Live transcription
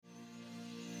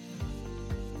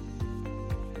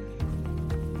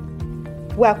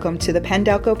Welcome to the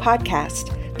Pendelco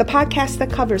Podcast, the podcast that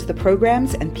covers the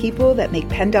programs and people that make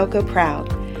Pendelco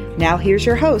proud. Now here's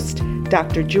your host,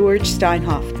 Dr. George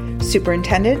Steinhoff,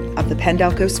 Superintendent of the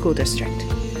Pendelco School District.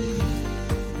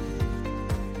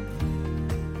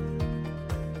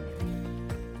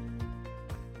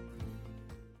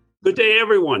 Good day,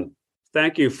 everyone.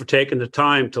 Thank you for taking the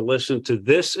time to listen to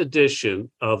this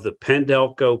edition of the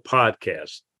Pendelco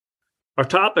Podcast. Our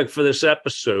topic for this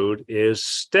episode is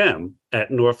STEM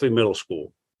at Northley Middle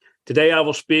School. Today, I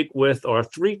will speak with our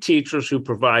three teachers who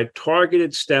provide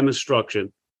targeted STEM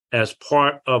instruction as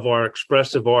part of our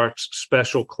expressive arts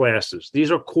special classes.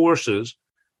 These are courses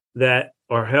that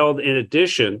are held in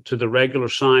addition to the regular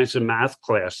science and math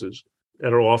classes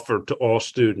that are offered to all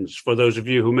students. For those of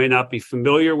you who may not be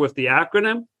familiar with the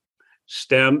acronym,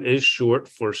 STEM is short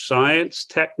for science,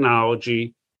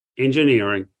 technology,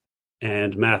 engineering,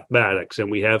 and mathematics. And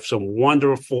we have some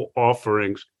wonderful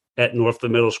offerings at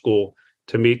Northley Middle School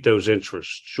to meet those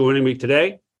interests. Joining me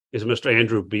today is Mr.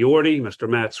 Andrew Biordi, Mr.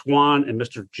 Matt Swan, and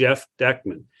Mr. Jeff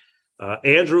Deckman.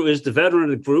 Andrew is the veteran of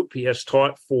the group. He has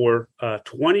taught for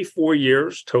 24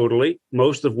 years totally,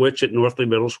 most of which at Northley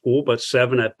Middle School, but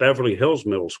 7 at Beverly Hills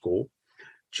Middle School.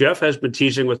 Jeff has been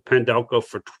teaching with Pendelco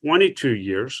for 22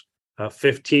 years,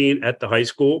 15 at the high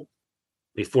school,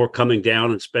 before coming down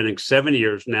and spending 7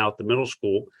 years now at the middle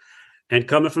school. And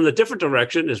coming from the different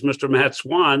direction is Mr. Matt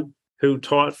Swan, who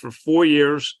taught for 4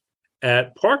 years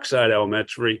at Parkside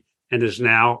Elementary and is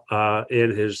now in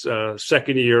his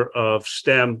second year of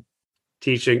STEM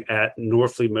teaching at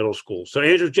Northley Middle School. So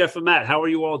Andrew, Jeff, and Matt, how are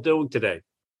you all doing today?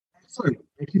 Excellent.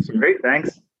 Thank you, sir. Great,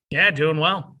 thanks. Yeah, doing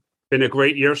well. Been a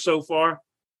great year so far?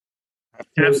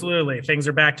 Absolutely. Things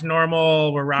are back to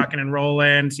normal. We're rocking and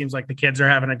rolling. Seems like the kids are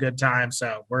having a good time.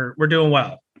 So we're doing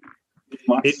well.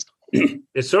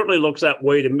 It certainly looks that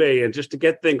way to me. And just to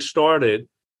get things started,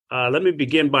 let me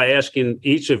begin by asking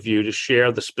each of you to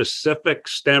share the specific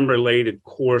STEM-related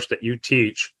course that you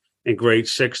teach in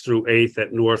grades 6 through 8th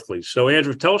at Northley. So,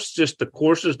 Andrew, tell us just the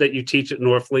courses that you teach at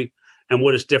Northley and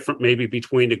what is different maybe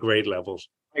between the grade levels.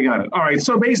 I got it. All right.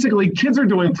 So basically, kids are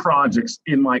doing projects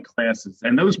in my classes,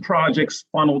 and those projects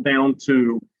funnel down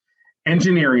to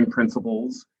engineering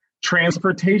principles,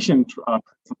 transportation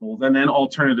principles, and then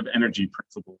alternative energy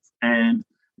principles. And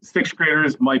 6th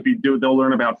graders they'll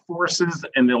learn about forces,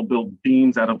 and they'll build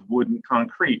beams out of wood and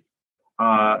concrete.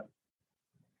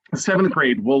 7th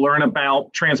grade, we'll learn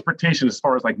about transportation as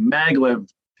far as like maglev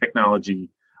technology,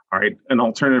 all right, and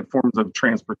alternative forms of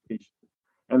transportation.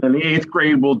 And then the 8th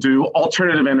grade will do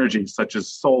alternative energy, such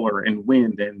as solar and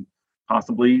wind and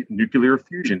possibly nuclear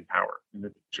fusion power in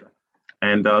the future.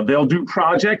 And they'll do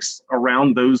projects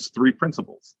around those 3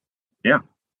 principles. Yeah.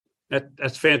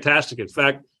 That's fantastic. In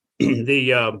fact,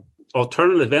 the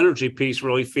alternative energy piece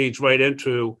really feeds right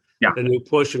into the new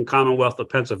push in Commonwealth of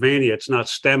Pennsylvania. It's not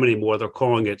STEM anymore. They're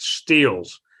calling it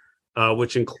STEELS,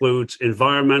 which includes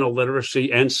environmental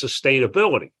literacy and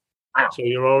sustainability. Wow. So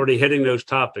you're already hitting those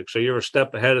topics. So you're a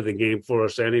step ahead of the game for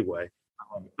us anyway.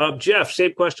 Jeff,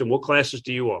 same question. What classes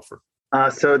do you offer?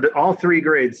 All 3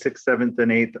 grades, 6th, 7th,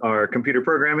 and 8th, are computer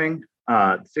programming.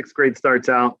 6th grade starts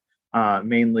out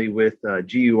mainly with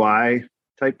GUI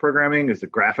type programming. It's a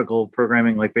graphical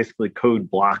programming, like basically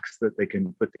code blocks that they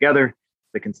can put together.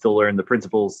 They can still learn the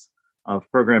principles of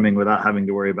programming without having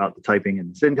to worry about the typing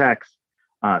and the syntax.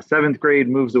 7th grade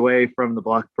moves away from the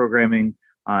block programming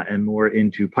and more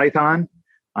into Python.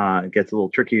 It gets a little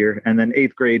trickier. And then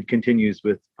 8th grade continues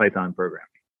with Python programming.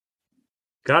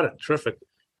 Got it. Terrific.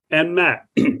 And Matt,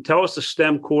 tell us the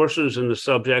STEM courses and the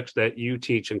subjects that you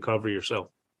teach and cover yourself.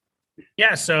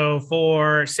 Yeah, so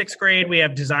for 6th grade, we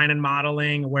have design and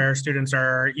modeling, where students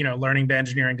are, learning the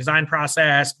engineering design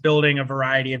process, building a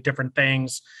variety of different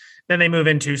things. Then they move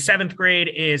into 7th grade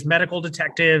is medical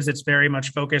detectives. It's very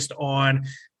much focused on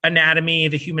anatomy,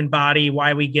 the human body,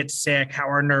 why we get sick, how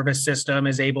our nervous system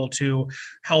is able to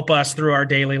help us through our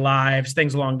daily lives,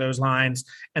 things along those lines.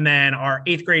 And then our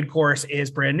 8th grade course is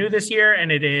brand new this year,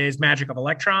 and it is Magic of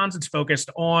Electrons. It's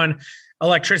focused on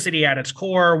electricity at its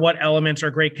core. What elements are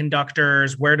great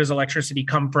conductors? Where does electricity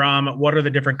come from? What are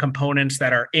the different components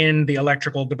that are in the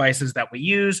electrical devices that we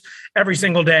use every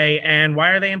single day? And why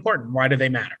are they important? Why do they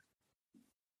matter?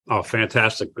 Oh,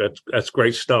 fantastic. That's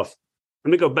great stuff.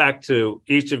 Let me go back to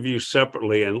each of you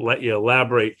separately and let you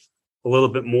elaborate a little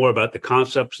bit more about the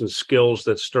concepts and skills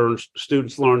that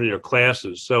students learn in your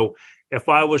classes. So if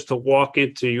I was to walk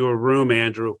into your room,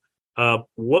 Andrew,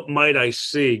 what might I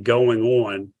see going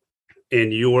on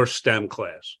in your STEM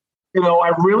class?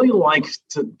 I really like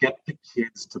to get the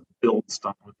kids to build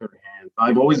stuff with their hands.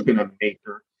 I've always been a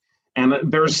maker. And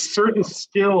there's certain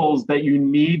skills that you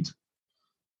need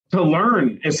to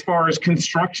learn as far as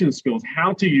construction skills,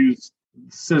 how to use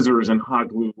scissors and hot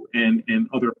glue and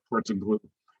other parts of glue,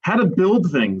 how to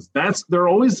build things.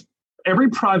 Every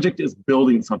project is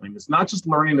building something. It's not just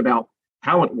learning about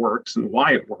how it works and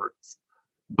why it works,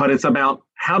 but it's about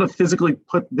how to physically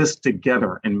put this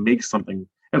together and make something.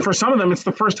 And for some of them, it's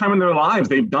the first time in their lives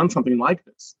they've done something like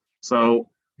this. So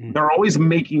they're always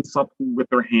making something with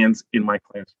their hands in my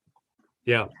classroom.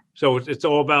 Yeah. So it's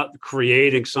all about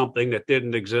creating something that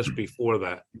didn't exist before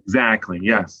that. Exactly.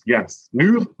 Yes.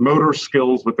 New motor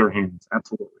skills with their hands.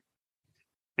 Absolutely.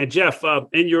 And Jeff,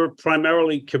 in your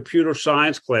primarily computer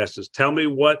science classes, tell me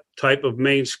what type of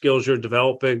main skills you're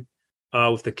developing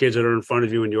with the kids that are in front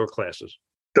of you in your classes.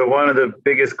 So one of the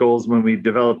biggest goals when we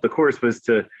developed the course was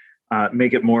to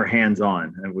make it more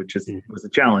hands-on, which was a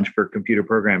challenge for computer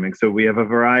programming. So we have a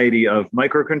variety of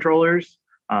microcontrollers,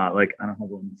 like I don't have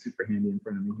one super handy in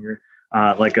front of me here,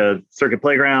 like a circuit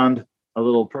playground, a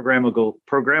little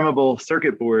programmable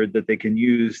circuit board that they can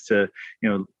use to,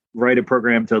 write a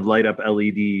program to light up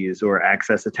LEDs or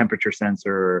access a temperature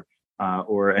sensor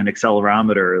or an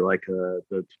accelerometer, like the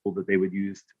tool that they would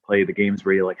use to play the games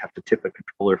where you have to tip a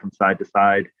controller from side to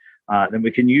side. Then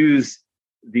we can use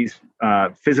these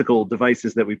physical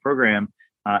devices that we program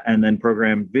and then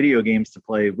program video games to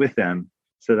play with them.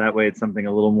 So that way it's something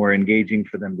a little more engaging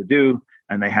for them to do.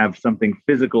 And they have something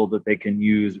physical that they can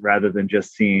use rather than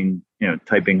just seeing,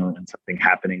 typing and something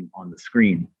happening on the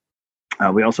screen.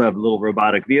 We also have little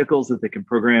robotic vehicles that they can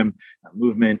program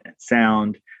movement and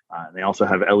sound. They also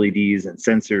have LEDs and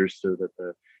sensors so that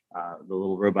the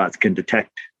little robots can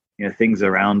detect things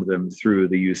around them through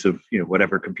the use of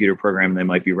whatever computer program they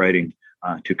might be writing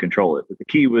to control it. But the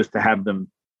key was to have them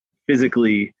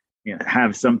physically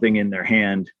have something in their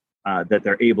hand that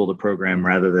they're able to program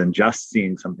rather than just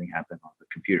seeing something happen on the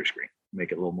computer screen.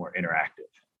 Make it a little more interactive.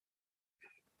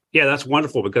 Yeah, that's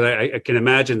wonderful because I can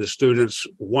imagine the students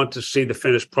want to see the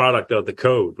finished product of the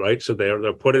code, right? So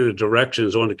they're putting the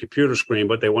directions on the computer screen,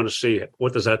 but they want to see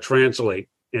what does that translate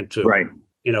into, right?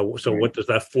 So what does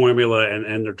that formula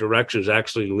and the directions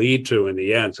actually lead to in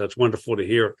the end? So it's wonderful to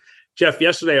hear. Jeff,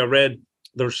 yesterday I read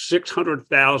there's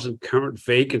 600,000 current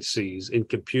vacancies in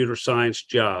computer science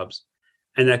jobs,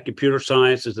 and that computer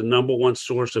science is the number one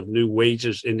source of new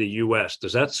wages in the U.S.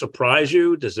 Does that surprise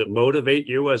you? Does it motivate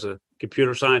you as a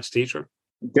computer science teacher?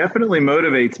 Definitely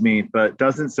motivates me, but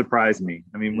doesn't surprise me.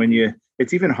 I mean,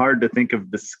 it's even hard to think of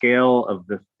the scale of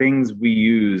the things we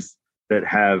use that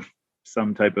have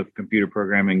some type of computer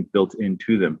programming built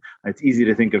into them. It's easy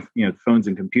to think of, phones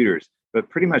and computers, but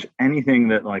pretty much anything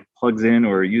that plugs in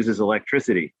or uses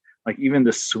electricity, like even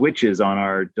the switches on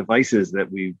our devices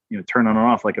that we turn on and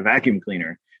off, like a vacuum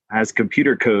cleaner, has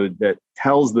computer code that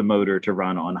tells the motor to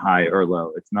run on high or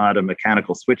low. It's not a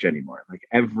mechanical switch anymore. Like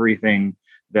everything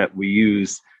that we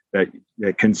use that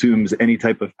consumes any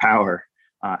type of power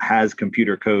has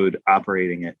computer code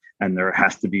operating it, and there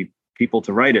has to be people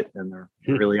to write it, and there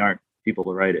really aren't people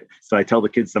to write it. So I tell the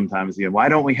kids sometimes, why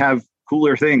don't we have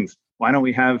cooler things? Why don't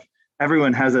we have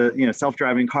everyone has a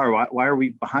self-driving car? Why are we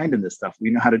behind in this stuff?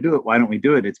 We know how to do it. Why don't we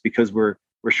do it? It's because we're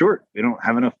short. We don't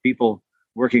have enough people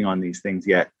working on these things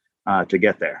yet to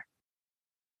get there.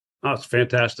 Oh, it's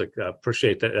fantastic. I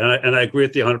appreciate that. And I agree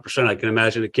with you 100%. I can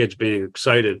imagine the kids being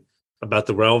excited about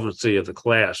the relevancy of the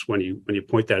class when you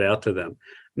point that out to them.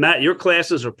 Matt, your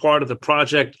classes are part of the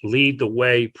Project Lead the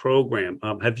Way program.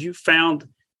 Have you found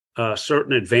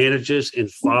certain advantages in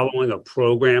following a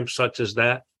program such as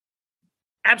that?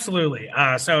 Absolutely.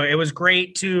 So it was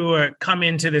great to come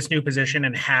into this new position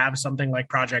and have something like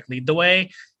Project Lead the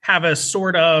Way, have a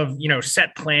sort of,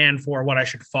 set plan for what I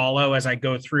should follow as I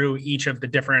go through each of the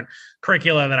different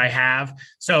curricula that I have.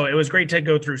 So it was great to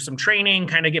go through some training,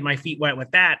 kind of get my feet wet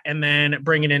with that, and then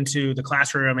bring it into the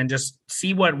classroom and just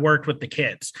see what worked with the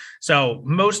kids. So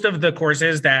most of the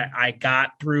courses that I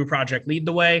got through Project Lead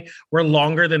the Way were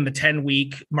longer than the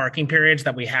 10-week marking periods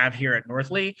that we have here at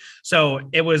Northley. So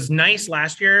it was nice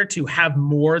last year to have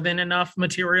more than enough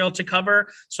material to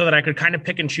cover so that I could kind of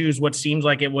pick and choose what seems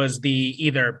like it was the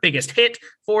either biggest hit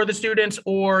for the students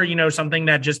or, something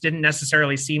that just didn't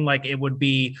necessarily seem like it would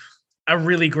be a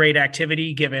really great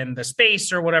activity given the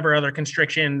space or whatever other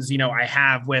constrictions, I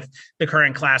have with the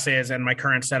current classes and my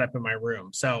current setup in my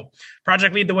room. So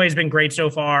Project Lead the Way has been great so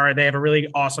far. They have a really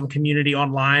awesome community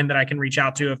online that I can reach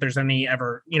out to if there's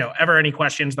ever any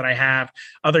questions that I have.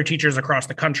 Other teachers across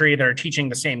the country that are teaching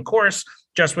the same course,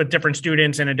 just with different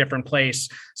students in a different place.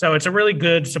 So it's a really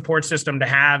good support system to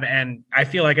have. And I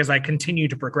feel like as I continue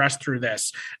to progress through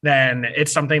this, then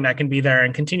it's something that can be there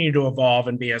and continue to evolve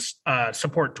and be a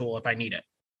support tool if I need it.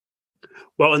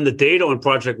 Well, and the data on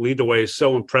Project Lead the Way is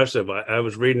so impressive. I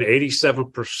was reading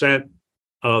 87%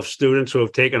 of students who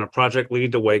have taken a Project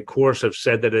Lead the Way course have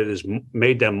said that it has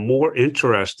made them more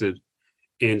interested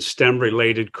in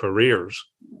STEM-related careers,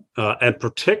 and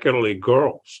particularly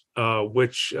girls,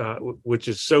 which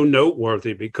is so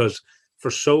noteworthy because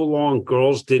for so long,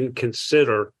 girls didn't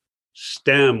consider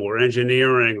STEM or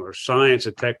engineering or science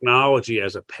and technology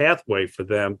as a pathway for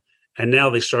them. And now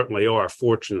they certainly are,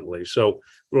 fortunately. So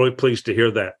really pleased to hear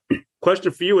that.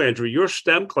 Question for you, Andrew. Your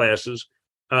STEM classes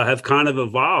have kind of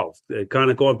evolved,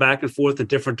 kind of going back and forth in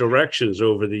different directions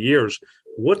over the years.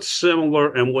 What's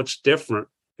similar and what's different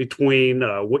between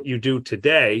what you do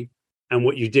today and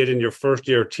what you did in your first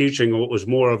year of teaching, what was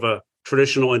more of a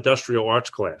traditional industrial arts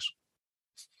class?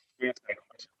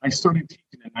 I started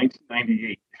teaching in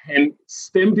 1998, and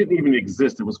STEM didn't even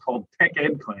exist. It was called Tech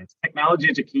Ed class, technology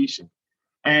education.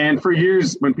 And for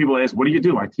years, when people ask, what do you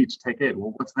do? I teach Tech Ed.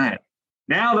 Well, what's that?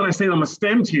 Now that I say I'm a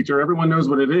STEM teacher, everyone knows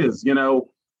what it is. You know,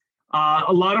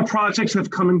 a lot of projects have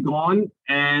come and gone,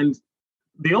 and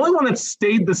the only one that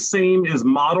stayed the same is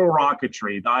model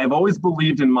rocketry. I've always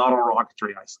believed in model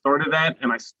rocketry. I started that,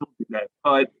 and I still do that.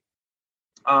 But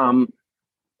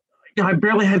I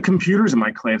barely had computers in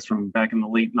my classroom back in the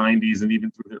late 90s and even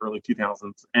through the early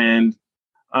 2000s. And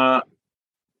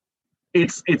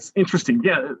it's interesting.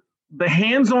 Yeah, the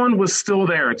hands-on was still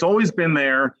there. It's always been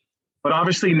there. But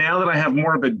obviously now that I have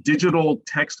more of a digital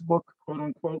textbook, quote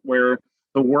unquote, where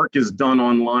the work is done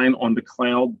online on the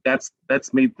cloud, that's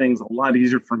made things a lot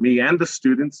easier for me and the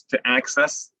students to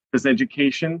access this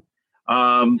education.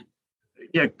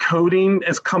 Coding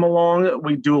has come along.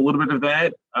 We do a little bit of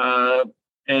that.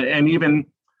 And even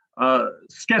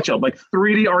SketchUp, like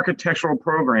 3D architectural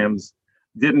programs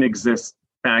didn't exist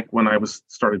back when I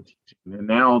started teaching. And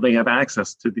now they have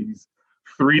access to these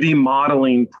 3D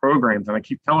modeling programs. And I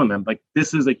keep telling them, like,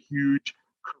 this is a huge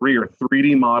career,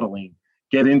 3D modeling.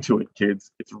 Get into it,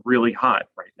 kids. It's really hot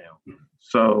right now.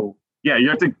 So, yeah, you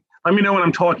have to let me know when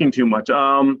I'm talking too much.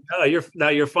 No,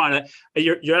 you're fine.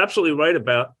 You're absolutely right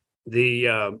about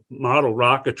the model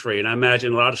rocketry. And I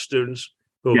imagine a lot of students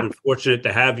who have been fortunate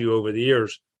to have you over the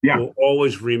years will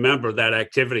always remember that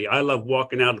activity. I love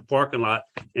walking out of the parking lot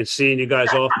and seeing you guys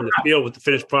off in the field with the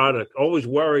finished product. Always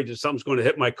worried that something's going to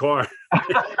hit my car.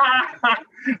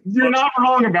 You're not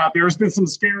wrong about there's been some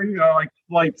scary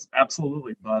flights,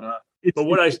 absolutely. But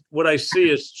what I see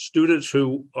is students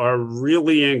who are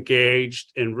really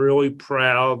engaged and really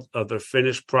proud of their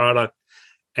finished product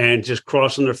and just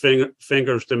crossing their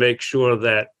fingers to make sure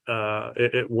that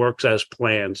it works as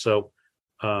planned. So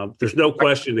there's no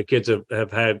question the kids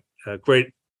have had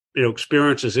great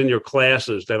experiences in your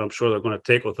classes that I'm sure they're going to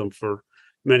take with them for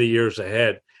many years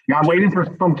ahead. Yeah, I'm waiting for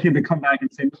some kid to come back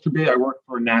and say, Mr. B, I work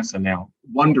for NASA now.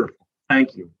 Wonderful.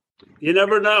 Thank you. You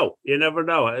never know.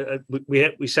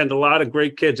 We send a lot of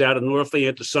great kids out of Northley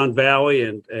into Sun Valley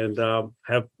and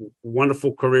have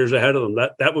wonderful careers ahead of them.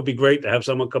 That would be great to have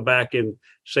someone come back and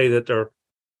say that their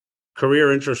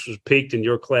career interest was piqued in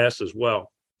your class as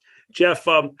well. Jeff,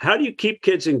 how do you keep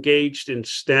kids engaged in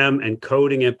STEM and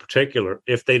coding in particular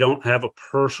if they don't have a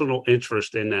personal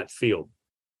interest in that field?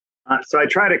 So I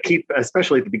try to keep,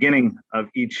 especially at the beginning of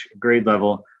each grade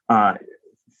level,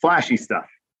 flashy stuff.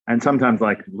 And sometimes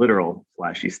like literal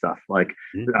flashy stuff, like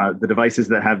the devices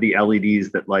that have the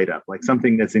LEDs that light up, like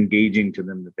something that's engaging to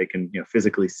them that they can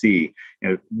physically see,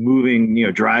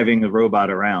 moving, driving the robot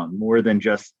around more than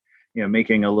just,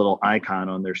 making a little icon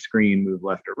on their screen, move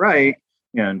left or right,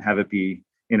 and have it be,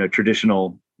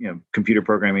 traditional, computer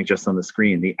programming just on the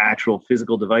screen. The actual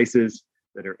physical devices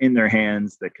that are in their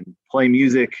hands that can play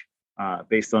music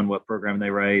based on what program they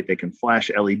write. They can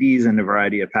flash LEDs in a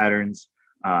variety of patterns.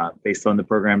 Based on the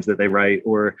programs that they write,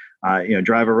 or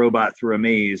drive a robot through a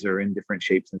maze or in different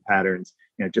shapes and patterns.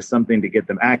 Just something to get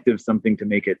them active, something to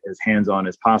make it as hands-on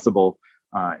as possible,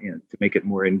 to make it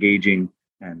more engaging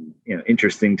and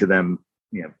interesting to them.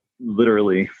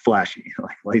 Literally flashy,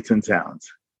 like lights and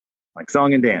sounds, like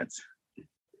song and dance.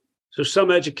 So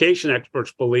some education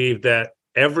experts believe that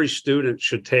every student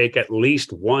should take at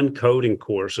least one coding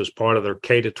course as part of their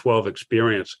K-12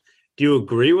 experience. Do you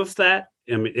agree with that?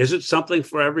 I mean, is it something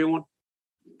for everyone?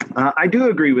 I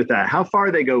do agree with that. How far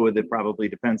they go with it probably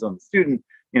depends on the student,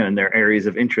 and their areas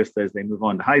of interest as they move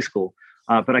on to high school.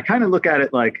 But I kind of look at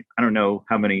it like, I don't know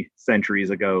how many centuries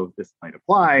ago this might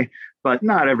apply, but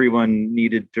not everyone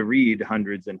needed to read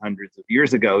hundreds and hundreds of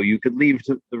years ago. You could leave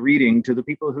the reading to the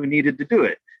people who needed to do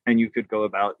it, and you could go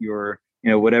about your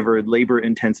whatever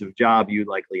labor-intensive job you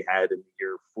likely had in the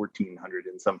year 1400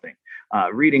 and something.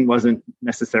 Reading wasn't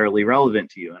necessarily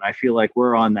relevant to you. And I feel like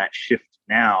we're on that shift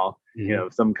now,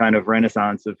 some kind of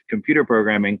renaissance of computer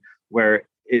programming where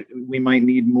we might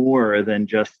need more than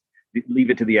just leave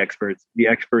it to the experts. The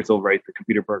experts will write the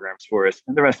computer programs for us,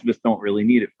 and the rest of us don't really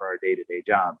need it for our day-to-day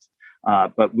jobs.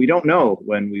 But we don't know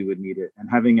when we would need it. And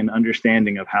having an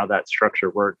understanding of how that structure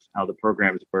works, how the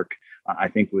programs work, I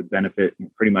think would benefit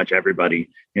pretty much everybody,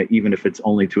 even if it's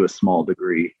only to a small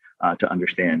degree, to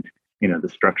understand, the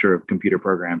structure of computer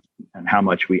programs and how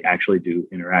much we actually do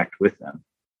interact with them.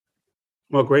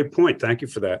 Well, great point. Thank you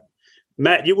for that.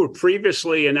 Matt, you were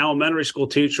previously an elementary school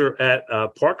teacher at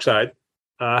Parkside.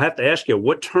 I have to ask you,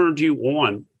 what turned you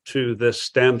on to the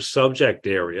STEM subject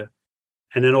area?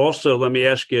 And then also, let me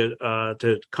ask you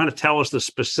to kind of tell us the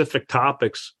specific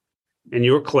topics in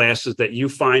your classes that you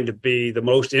find to be the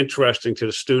most interesting to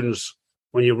the students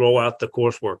when you roll out the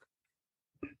coursework.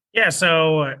 Yeah,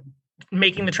 so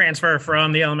making the transfer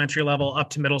from the elementary level up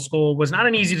to middle school was not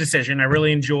an easy decision. I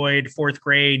really enjoyed fourth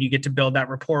grade. You get to build that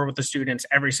rapport with the students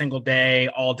every single day,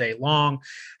 all day long.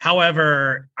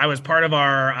 However, I was part of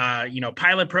our,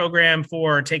 pilot program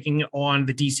for taking on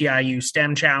the DCIU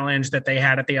STEM challenge that they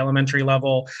had at the elementary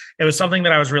level. It was something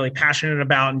that I was really passionate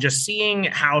about, and just seeing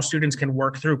how students can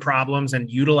work through problems and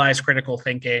utilize critical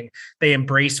thinking. They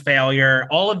embrace failure,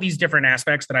 all of these different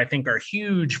aspects that I think are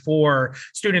huge for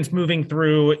students moving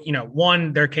through,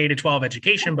 one, their K-12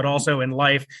 education, but also in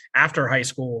life after high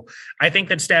school. I think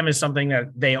that STEM is something that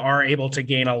they are able to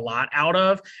gain a lot out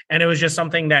of. And it was just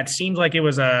something that seemed like it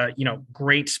was a,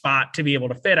 great spot to be able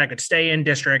to fit. I could stay in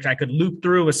district. I could loop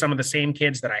through with some of the same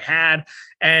kids that I had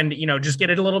and, just get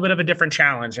a little bit of a different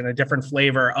challenge and a different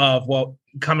flavor of what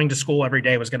coming to school every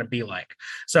day was going to be like.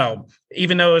 So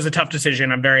even though it was a tough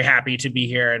decision, I'm very happy to be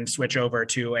here and switch over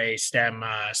to a STEM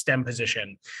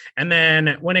position. And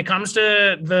then when it comes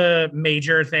to the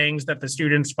major things that the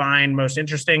students find most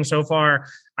interesting so far,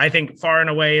 I think far and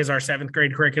away is our 7th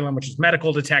grade curriculum, which is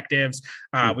medical detectives.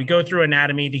 We go through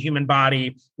anatomy, the human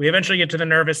body. We eventually get to the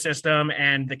nervous system,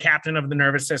 and the captain of the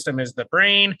nervous system is the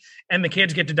brain, and the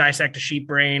kids get to dissect a sheep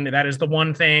brain. That is the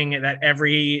one thing that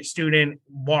every student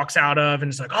walks out of, and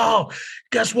it's like, oh,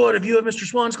 guess what? If you have Mr.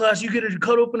 Swan's class, you get to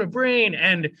cut open a brain.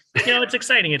 And, it's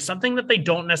exciting. It's something that they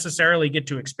don't necessarily get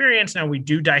to experience. Now, we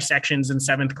do dissections in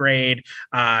 7th grade.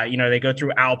 They go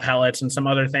through owl pellets and some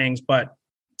other things, but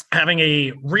having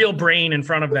a real brain in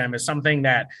front of them is something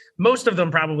that most of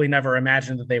them probably never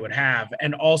imagined that they would have.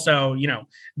 And also,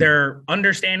 they're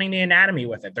understanding the anatomy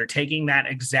with it. They're taking that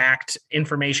exact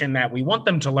information that we want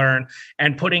them to learn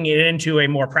and putting it into a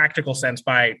more practical sense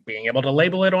by being able to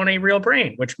label it on a real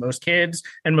brain, which most kids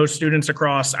and most students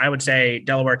across, I would say,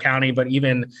 Delaware County, but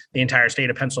even the entire state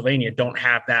of Pennsylvania don't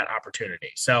have that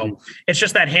opportunity. So it's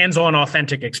just that hands-on,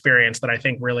 authentic experience that I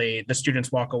think really the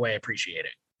students walk away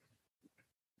appreciating.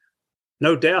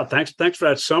 No doubt. Thanks for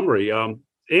that summary.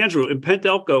 Andrew, in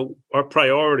Pendelco, our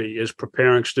priority is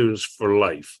preparing students for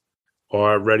life,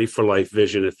 or ready for life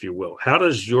vision, if you will. How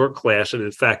does your class, and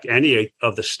in fact, any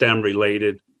of the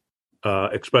STEM-related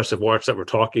expressive arts that we're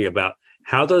talking about,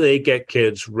 how do they get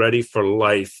kids ready for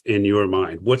life in your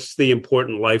mind? What's the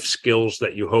important life skills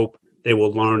that you hope they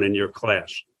will learn in your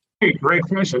class? Hey, great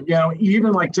question.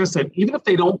 Even like just said, even if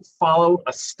they don't follow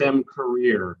a STEM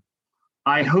career,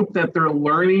 I hope that they're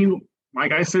learning,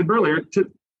 like I said earlier,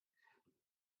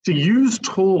 to use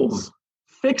tools,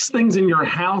 fix things in your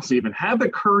house, even have the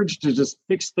courage to just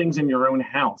fix things in your own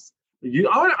house.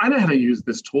 I know how to use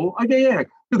this tool. Okay, yeah,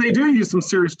 because they do use some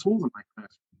serious tools in my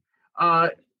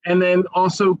class. And then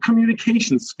also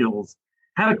communication skills,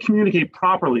 how to communicate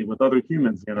properly with other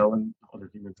humans, and other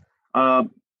humans.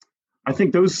 I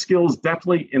think those skills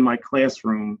definitely in my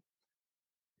classroom.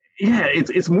 Yeah,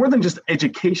 it's more than just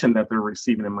education that they're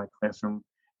receiving in my classroom.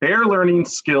 They're learning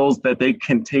skills that they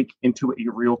can take into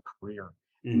a real career.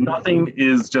 Mm-hmm. Nothing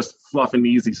is just fluff and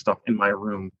easy stuff in my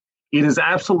room. It is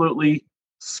absolutely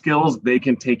skills they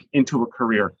can take into a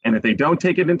career. And if they don't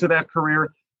take it into that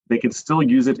career, they can still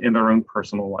use it in their own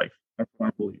personal life. That's what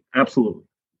I believe. Absolutely.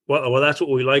 Well, that's what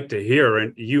we like to hear.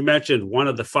 And you mentioned one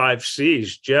of the 5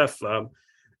 C's, Jeff.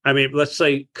 Let's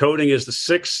say coding is the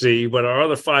 6th C, but our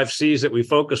other 5 C's that we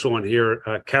focus on here,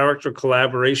 character,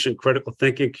 collaboration, critical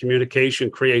thinking, communication,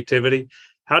 creativity.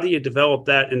 How do you develop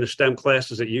that in the STEM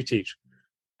classes that you teach?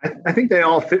 I think they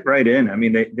all fit right in.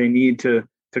 They need to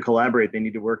collaborate. They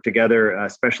need to work together,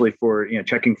 especially for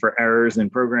checking for errors in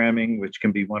programming, which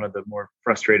can be one of the more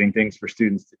frustrating things for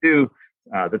students to do.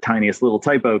 The tiniest little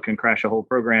typo can crash a whole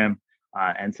program.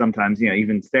 And sometimes,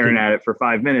 even staring at it for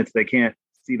 5 minutes, they can't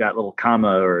see that little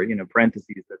comma or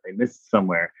parentheses that they missed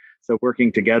somewhere. So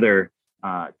working together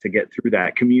to get through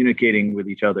that, communicating with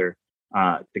each other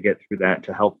to get through that,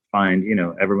 to help find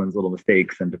everyone's little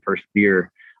mistakes and to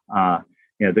persevere.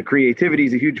 the creativity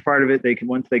is a huge part of it. They can,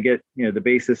 once they get, the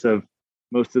basis of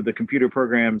most of the computer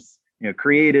programs,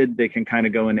 created, they can kind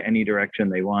of go in any direction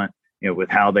they want, with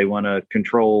how they want to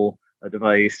control a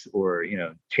device or,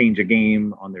 change a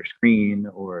game on their screen,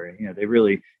 or, they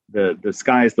really, the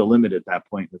sky's the limit at that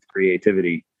point with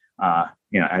creativity,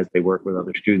 as they work with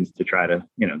other students to try to,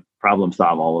 problem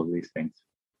solve all of these things.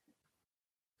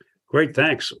 Great,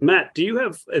 thanks. Matt, do you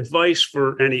have advice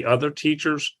for any other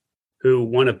teachers who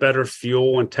want to better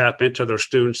fuel and tap into their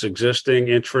students' existing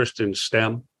interest in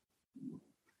STEM?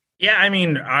 Yeah, I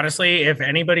mean, honestly, if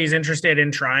anybody's interested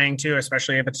in trying to,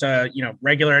 especially if it's a,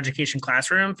 regular education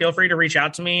classroom, feel free to reach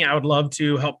out to me. I would love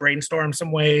to help brainstorm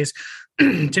some ways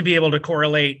to be able to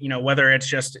correlate, whether it's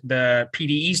just the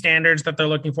PDE standards that they're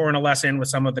looking for in a lesson with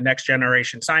some of the next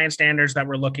generation science standards that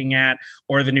we're looking at,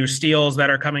 or the new steels that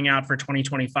are coming out for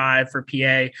 2025 for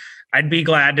PA. I'd be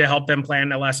glad to help them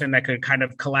plan a lesson that could kind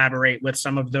of collaborate with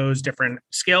some of those different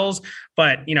skills.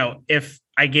 But, if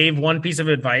I gave one piece of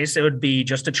advice, it would be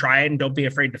just to try it and don't be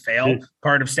afraid to fail.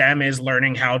 Part of STEM is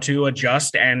learning how to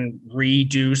adjust and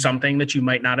redo something that you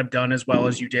might not have done as well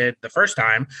as you did the first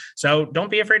time. So don't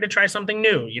be afraid to try something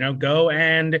new. Go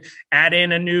and add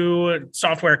in a new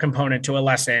software component to a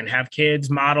lesson, have kids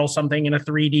model something in a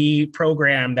 3D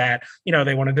program that,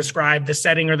 they want to describe the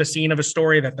setting or the scene of a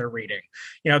story that they're reading.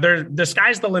 The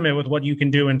sky's the limit with what you can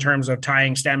do in terms of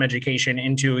tying STEM education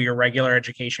into your regular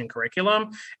education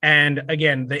curriculum. And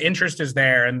again, the interest is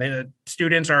there, and the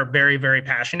students are very, very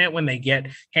passionate when they get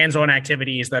hands-on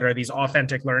activities that are these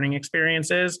authentic learning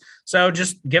experiences. So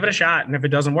just give it a shot. And if it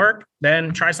doesn't work,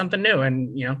 then try something new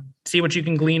and, see what you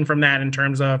can glean from that in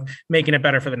terms of making it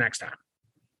better for the next time.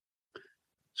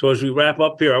 So as we wrap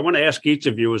up here, I want to ask each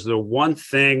of you, is there one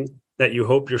thing that you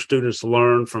hope your students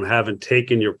learn from having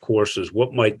taken your courses?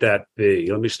 What might that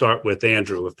be? Let me start with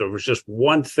Andrew. If there was just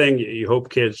one thing you hope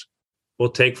kids will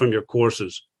take from your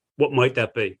courses, what might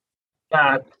that be?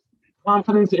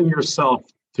 Confidence in yourself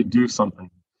to do something.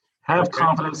 Have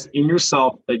confidence in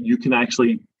yourself that you can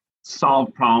actually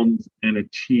solve problems and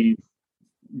achieve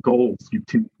goals.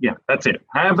 That's it.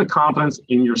 Have the confidence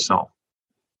in yourself.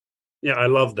 Yeah, I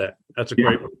love that. That's a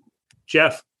great one.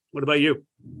 Jeff, what about you?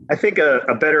 I think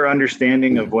a better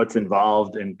understanding of what's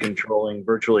involved in controlling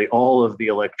virtually all of the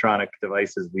electronic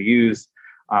devices we use,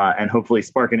 and hopefully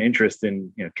spark an interest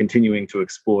in continuing to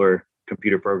explore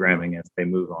computer programming as they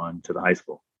move on to the high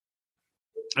school.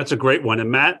 That's a great one.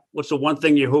 And Matt, what's the one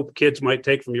thing you hope kids might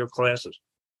take from your classes?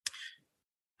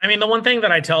 I mean, the one thing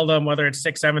that I tell them, whether it's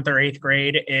 6th, 7th, or 8th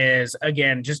grade, is,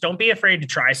 again, just don't be afraid to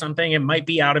try something. It might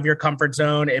be out of your comfort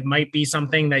zone. It might be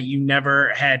something that you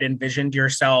never had envisioned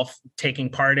yourself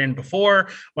taking part in before,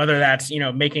 whether that's,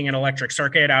 making an electric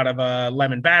circuit out of a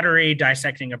lemon battery,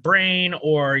 dissecting a brain,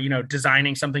 or,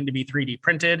 designing something to be 3D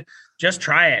printed. Just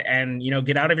try it and,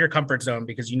 get out of your comfort zone,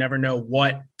 because you never know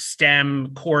what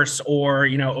STEM course or,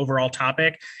 overall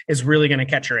topic is really going to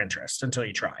catch your interest until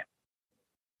you try.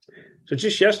 So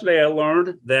just yesterday, I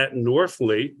learned that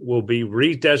Northley will be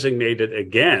redesignated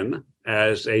again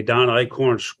as a Don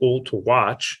Eichhorn School to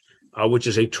Watch, which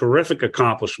is a terrific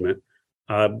accomplishment.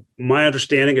 My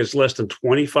understanding is less than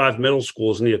 25 middle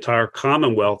schools in the entire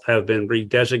Commonwealth have been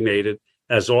redesignated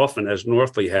as often as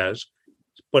Northley has.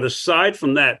 But aside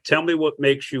from that, tell me what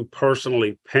makes you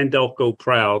personally Pendelco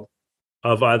proud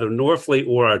of either Northley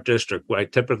or our district. I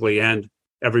typically end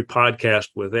every podcast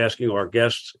with asking our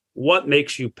guests, what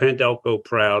makes you Pendelco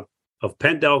proud of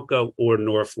Pendelco or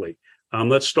Northley?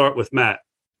 Let's start with Matt.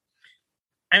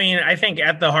 I mean, I think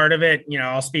at the heart of it,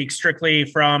 I'll speak strictly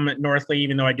from Northley,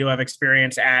 even though I do have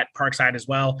experience at Parkside as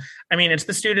well. I mean, it's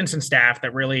the students and staff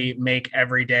that really make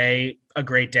every day a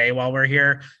great day while we're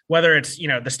here. Whether it's,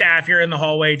 the staff, you're in the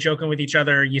hallway joking with each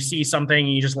other, you see something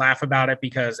and you just laugh about it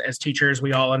because as teachers,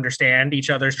 we all understand each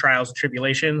other's trials and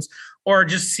tribulations, or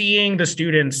just seeing the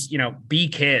students, be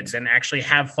kids and actually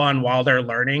have fun while they're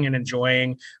learning and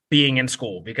enjoying being in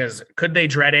school. Because could they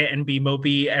dread it and be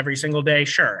mopey every single day?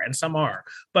 Sure. And some are.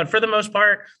 But for the most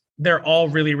part, they're all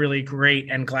really, really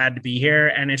great and glad to be here.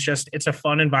 And it's a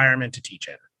fun environment to teach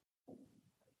in.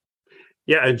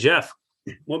 Yeah. And Jeff,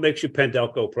 what makes you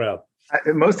Pendelco proud?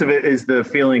 Most of it is the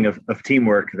feeling of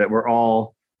teamwork, that we're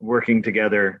all working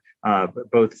together,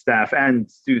 both staff and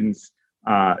students,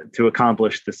 to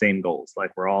accomplish the same goals.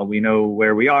 Like we know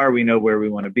where we are, we know where we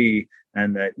want to be,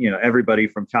 and that, everybody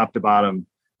from top to bottom,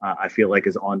 I feel like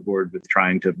is on board with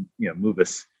trying to, move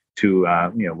us to,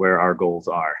 where our goals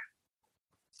are.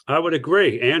 I would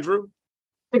agree. Andrew?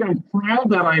 I think I'm proud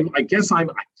that I guess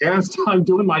I'm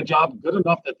doing my job good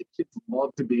enough that the kids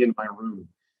love to be in my room.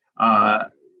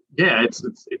 It's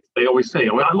they always say,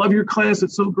 "Oh, I love your class.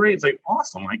 It's so great." It's like,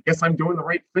 awesome. I guess I'm doing the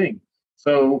right thing.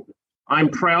 So I'm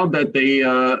proud that they,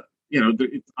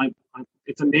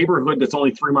 it's a neighborhood that's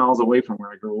only 3 miles away from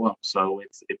where I grew up. So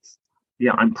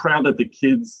I'm proud that the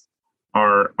kids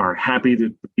are happy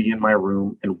to be in my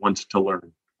room and want to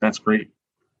learn. That's great.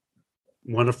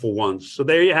 Wonderful ones. So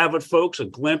there you have it, folks, a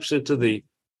glimpse into the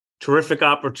terrific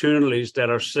opportunities that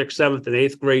our 6th, 7th, and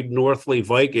 8th grade Northley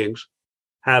Vikings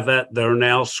have at their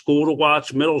now School to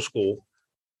Watch Middle School,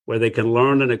 where they can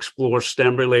learn and explore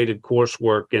STEM-related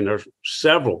coursework in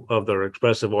several of their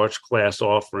expressive arts class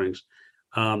offerings.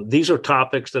 These are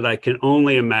topics that I can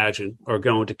only imagine are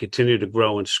going to continue to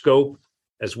grow in scope,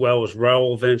 as well as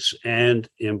relevance and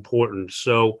importance.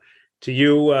 So to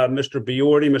you, Mr.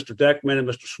 Biordi, Mr. Deckman, and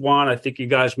Mr. Swan, I think you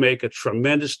guys make a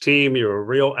tremendous team. You're a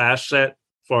real asset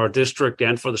for our district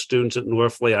and for the students at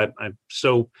Northley. I'm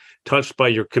so touched by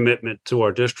your commitment to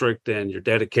our district and your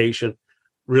dedication.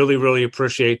 Really, really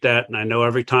appreciate that. And I know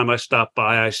every time I stop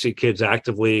by, I see kids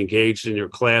actively engaged in your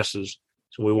classes.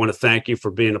 So we want to thank you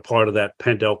for being a part of that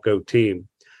Pendelco team.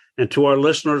 And to our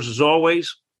listeners, as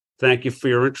always, thank you for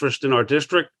your interest in our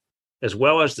district, as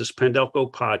well as this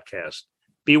Pendelco podcast.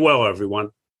 Be well, everyone.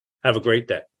 Have a great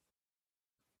day.